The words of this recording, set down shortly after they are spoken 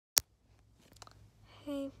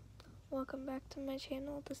Hey, welcome back to my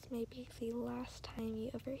channel. This may be the last time you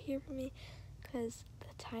ever hear from me because the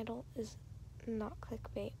title is not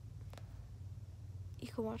clickbait. You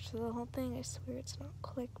can watch the whole thing, I swear it's not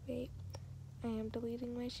clickbait. I am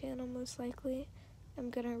deleting my channel most likely. I'm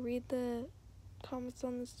gonna read the comments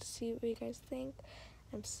on this to see what you guys think.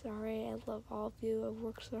 I'm sorry, I love all of you. I've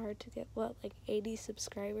worked so hard to get, like 80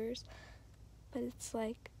 subscribers? But it's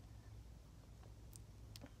like,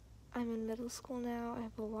 I'm in middle school now, I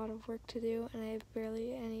have a lot of work to do, and I have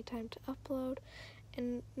barely any time to upload,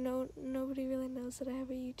 and nobody really knows that I have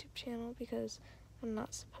a YouTube channel because I'm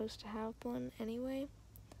not supposed to have one anyway.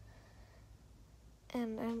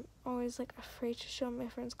 And I'm always like afraid to show my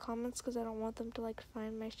friends comments because I don't want them to like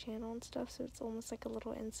find my channel and stuff, so it's almost like a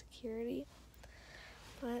little insecurity.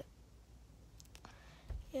 But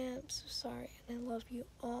yeah, I'm so sorry, and I love you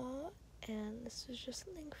all, and this was just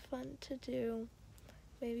something fun to do.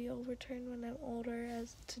 Maybe I'll return when I'm older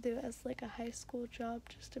to do it as like a high school job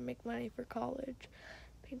just to make money for college.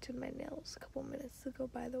 Painted my nails a couple minutes ago,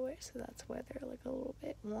 by the way, so that's why they're like a little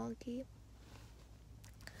bit wonky.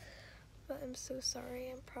 But I'm so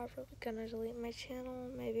sorry. I'm probably gonna delete my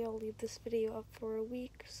channel. Maybe I'll leave this video up for a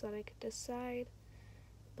week so that I could decide.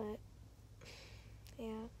 But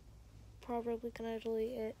yeah, probably gonna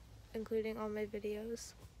delete it, including all my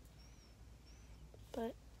videos.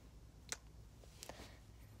 But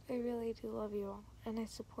I really do love you all, and I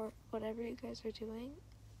support whatever you guys are doing,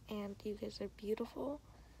 and you guys are beautiful,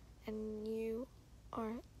 and you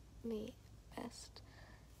are the best.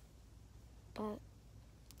 But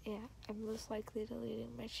yeah, I'm most likely deleting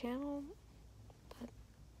my channel, but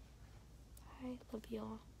I love you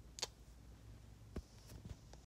all.